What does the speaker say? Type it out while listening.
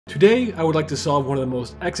Today, I would like to solve one of the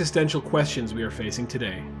most existential questions we are facing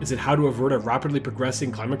today. Is it how to avert a rapidly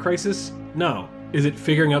progressing climate crisis? No. Is it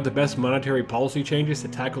figuring out the best monetary policy changes to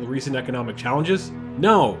tackle recent economic challenges?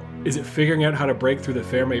 No. Is it figuring out how to break through the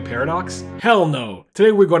Fermi paradox? Hell no.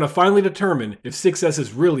 Today we're going to finally determine if 6S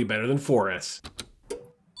is really better than 4S.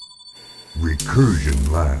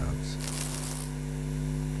 Recursion Labs.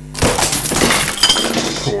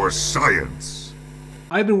 For science.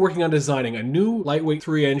 I've been working on designing a new lightweight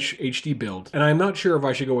 3-inch HD build, and I'm not sure if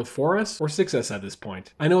I should go with 4S or 6S at this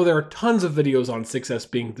point. I know there are tons of videos on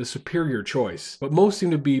 6S being the superior choice, but most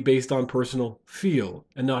seem to be based on personal feel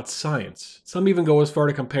and not science. Some even go as far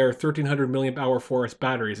to compare 1300 mAh 4S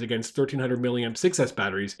batteries against 1300 mAh 6S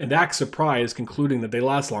batteries and act surprised, concluding that they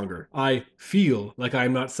last longer. I feel like I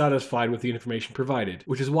am not satisfied with the information provided,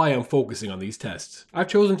 which is why I'm focusing on these tests. I've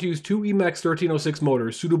chosen to use two Emax 1306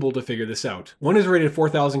 motors suitable to figure this out. One is rated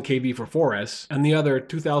 4000 kV for 4S, and the other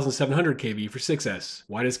 2700 kV for 6S.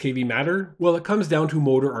 Why does kV matter? Well, it comes down to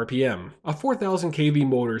motor RPM. A 4000 kV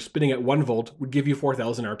motor spinning at 1 volt would give you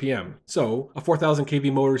 4000 RPM. So, a 4000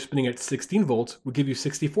 kV motor spinning at 16 volts would give you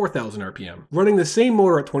 64,000 RPM. Running the same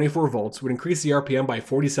motor at 24 volts would increase the RPM by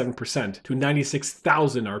 47% to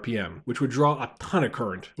 96,000 RPM, which would draw a ton of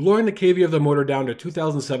current. Lowering the kV of the motor down to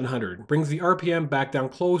 2700 brings the RPM back down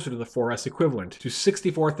closer to the 4S equivalent, to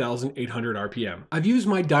 64,800 RPM. I've used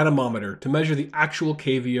my dynamometer to measure the actual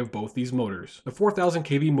kV of both these motors. The 4000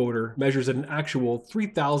 kV motor measures at an actual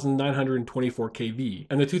 3924 kV,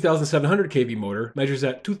 and the 2700 kV motor measures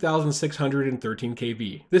at 2613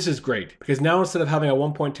 kV. This is great, because now instead of having a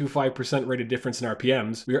 1.25% rated difference in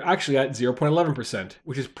RPMs, we are actually at 0.11%,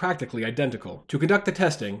 which is practically identical. To conduct the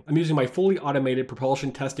testing, I'm using my fully automated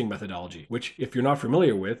propulsion testing methodology, which, if you're not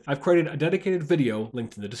familiar with, I've created a dedicated video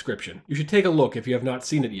linked in the description. You should take a look if you have not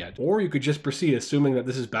seen it yet, or you could just proceed assuming that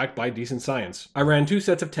this is backed by decent science. I ran two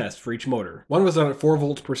sets of tests for each motor. One was done at 4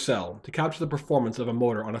 volts per cell to capture the performance of a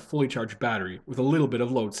motor on a fully charged battery with a little bit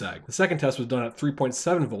of load sag. The second test was done at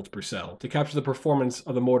 3.7 volts per cell to capture the performance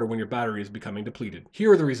of the motor when your battery is becoming depleted.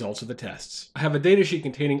 Here are the results of the tests. I have a datasheet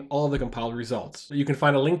containing all of the compiled results that you can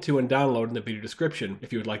find a link to and download in the video description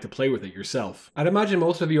if you would like to play with it yourself. I'd imagine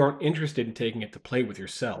most of you aren't interested in taking it to play with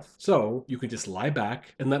yourself, so you can just lie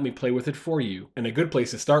back and let me play with it for you. And a good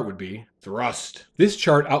place to start would be thrust. This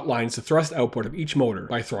chart outlines the thrust output of each motor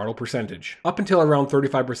by throttle percentage. Up until around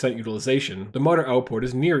 35% utilization, the motor output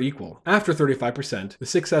is near equal. After 35%, the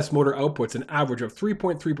 6S motor outputs an average of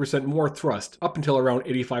 3.3% more thrust up until around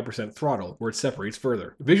 85% throttle, where it separates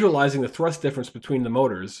further. Visualizing the thrust difference between the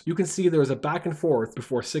motors, you can see there is a back and forth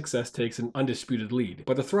before 6S takes an undisputed lead.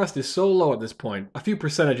 But the thrust is so low at this point, a few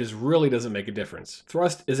percentages really doesn't make a difference.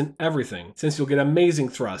 Thrust isn't everything, since you'll get amazing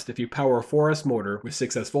thrust if you power a 4S motor with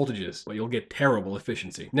 6S voltages, but you'll get terrible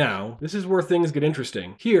efficiency. Now, this is where things get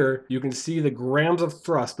interesting. Here, you can see the grams of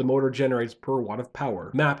thrust the motor generates per watt of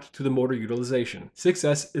power, mapped to the motor utilization.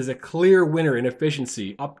 6S is a clear winner in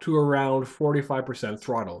efficiency up to around 45%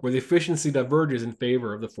 throttle, where the efficiency diverges in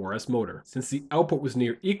favor of the 4S motor. Since the output was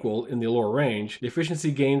near equal in the lower range, the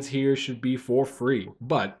efficiency gains here should be for free.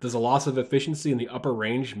 But does a loss of efficiency in the upper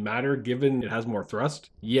range matter given it has more thrust?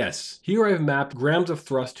 Yes. Here I've mapped grams of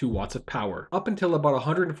thrust to watts of power. Up until about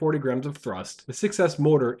 140 grams of thrust, the 6S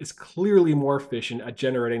motor is clearly more efficient at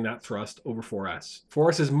generating that thrust over 4S.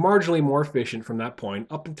 4S is marginally more efficient from that point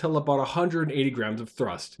up until about 180 grams of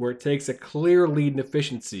thrust, where it takes a clear lead in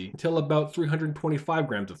efficiency until about 325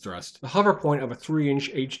 grams of thrust. The hover point of a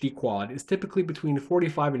 3-inch HD quad is typically between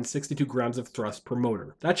 45 and 62 grams of thrust per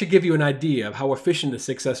motor. That should give you an idea of how efficient the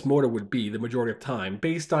 6S motor would be the majority of time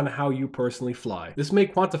based on how you personally fly. This may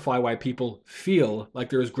quantify why people feel like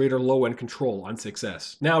there is greater low-end control on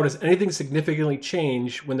 6S. Now, does anything significantly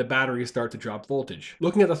change when the batteries start to drop voltage?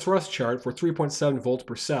 Looking at the thrust chart for 3.7 volts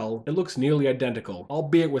per cell, it looks nearly identical,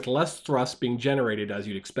 albeit with less thrust being generated as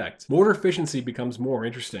you'd expect. Motor efficiency becomes more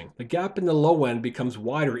interesting. The gap in the low end becomes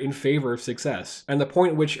wider in favor of 6S, and the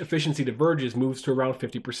point at which efficiency diverges moves to around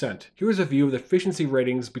 50%. Here's a view of the efficiency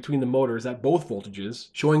ratings between the motors at both voltages,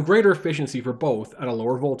 showing greater efficiency for both at a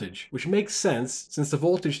lower voltage, which makes sense since the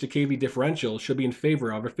voltage to kV differential should be in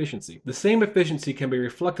favor of efficiency. The same efficiency can be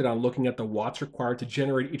reflected on looking at the watts required to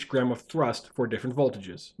generate each gram of thrust for different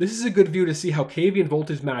voltages. This is a good view to see how kV and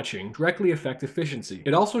voltage matching directly affect efficiency.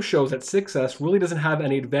 It also shows that 6S really doesn't have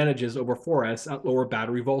any advantages over 4S at lower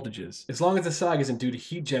battery voltages, as long as the sag isn't due to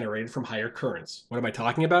heat generated from higher currents. What am I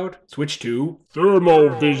talking about? Switch to thermal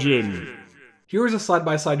vision. Here is a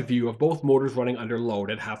side-by-side view of both motors running under load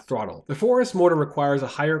at half throttle. The 4S motor requires a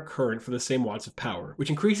higher current for the same watts of power, which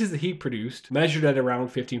increases the heat produced, measured at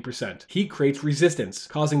around 15%. Heat creates resistance,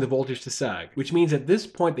 causing the voltage to sag, which means at this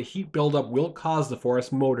point the heat buildup will cause the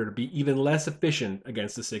 4S motor to be even less efficient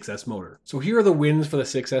against the 6S motor. So here are the wins for the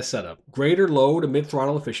 6S setup. Greater low to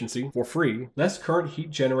mid-throttle efficiency for free, less current heat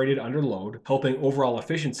generated under load, helping overall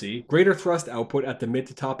efficiency, greater thrust output at the mid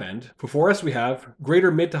to top end. For 4S we have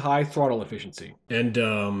greater mid to high throttle efficiency. And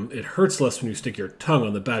it hurts less when you stick your tongue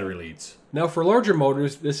on the battery leads. Now for larger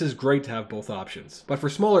motors, this is great to have both options. But for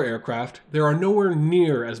smaller aircraft, there are nowhere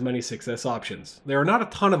near as many 6S options. There are not a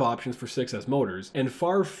ton of options for 6S motors, and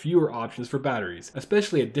far fewer options for batteries,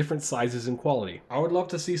 especially at different sizes and quality. I would love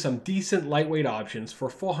to see some decent lightweight options for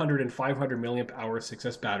 400 and 500 mAh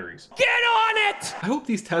 6S batteries. Get on it! I hope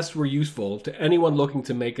these tests were useful to anyone looking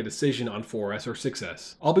to make a decision on 4S or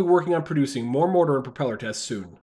 6S. I'll be working on producing more motor and propeller tests soon.